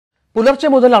പുലർച്ചെ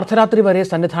മുതൽ അർദ്ധരാത്രി വരെ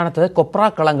സന്നിധാനത്ത് കൊപ്ര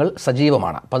കളങ്ങൾ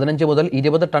സജീവമാണ്. 15 മുതൽ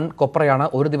 20 ടൺ കൊപ്രയാണ്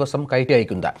ഒരു ദിവസം കയറ്റി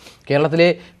അയക്കുന്നത്. കേരളത്തിലെ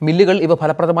മില്ലുകൾ ഇവ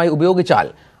ഫലപ്രദമായി ഉപയോഗിച്ചാൽ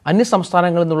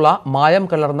അന്യസംസ്ഥാനങ്ങളിൽ നിന്നുള്ള മായം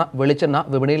കലർന്ന വെളിച്ചെണ്ണ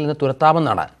വിപണിയിൽ നിന്ന്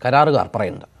തുരത്താമെന്നാണ് കരാറുകാർ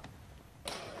പറയുന്നത്.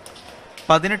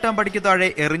 18ാം പടിക്ക് താഴെ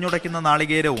എറിഞ്ഞുടയ്ക്കുന്ന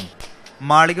നാളികേരവും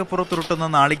മാളികപ്പുറത്തുരുട്ടുന്ന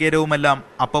നാളികേരവുമെല്ലാം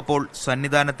അപ്പോൾ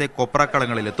സന്നിധാനത്തെ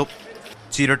കൊപ്രക്കളങ്ങളിലെത്തും.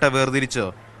 ചിരട്ട വേർതിരിച്ച്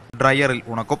ഡ്രയറിൽ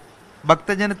ഉണക്കും.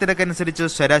 ഭക്തജനത്തിരക്കനുസരിച്ച്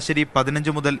ശരാശരി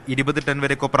 15 മുതൽ 20 ടൺ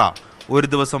വരെ കൊപ്ര ഒരു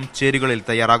ദിവസം ചേരുകളിൽ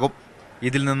തയ്യാറാകും.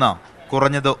 ഇതിൽ നിന്ന്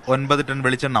കുറഞ്ഞത് 9 ടൺ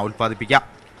വെളിച്ചെണ്ണ ഉൽപ്പാദിപ്പിക്കാം.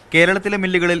 കേരളത്തിലെ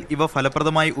മില്ലുകളിൽ ഇവ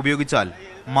ഫലപ്രദമായി ഉപയോഗിച്ചാൽ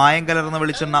മായം കലർന്ന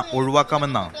വെളിച്ചെണ്ണ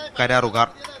ഒഴിവാക്കാമെന്ന് കരാറുകാർ.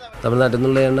 തമിഴ്നാട്ടിൽ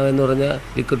നിന്നുള്ള എണ്ണ എന്ന് പറഞ്ഞാൽ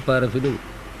ലിക്വിഡ് പാരഫിനും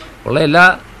ഉള്ള എല്ലാ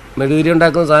മെഴുകുതിരി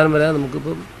ഉണ്ടാക്കുന്ന സാധനം വരെ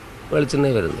നമുക്കിപ്പം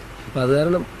വെളിച്ചെണ്ണ വരുന്നത്. അപ്പോൾ അത്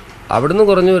കാരണം അവിടുന്ന്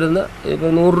കുറഞ്ഞു വരുന്ന ഇപ്പോൾ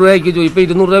 100 രൂപയ്ക്ക് ഇപ്പോൾ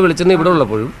 200 രൂപ വെളിച്ചെണ്ണ ഇവിടെ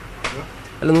ഉള്ളപ്പോഴും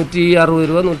അല്ല 160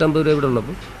 രൂപ 150 രൂപ ഇവിടെ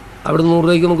ഉള്ളപ്പോൾ അവിടെ 100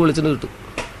 രൂപയ്ക്ക് നമുക്ക് വെളിച്ചെണ്ണ കിട്ടും.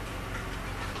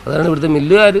 അതാണ് ഇവിടുത്തെ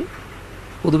മില്ലുകാർ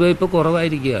പൊതുവെ ഇപ്പോൾ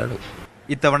കുറവായിരിക്കുകയാണ്.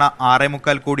 ഇത്തവണ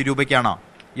 6.25 കോടി രൂപയ്ക്കാണ്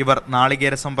ഇവർ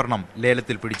നാളികേര സംഭരണം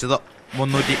ലേലത്തിൽ പിടിച്ചത്.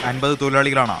 350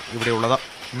 തൊഴിലാളികളാണ് ഇവിടെയുള്ളത്.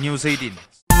 ന്യൂസ്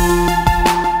 18.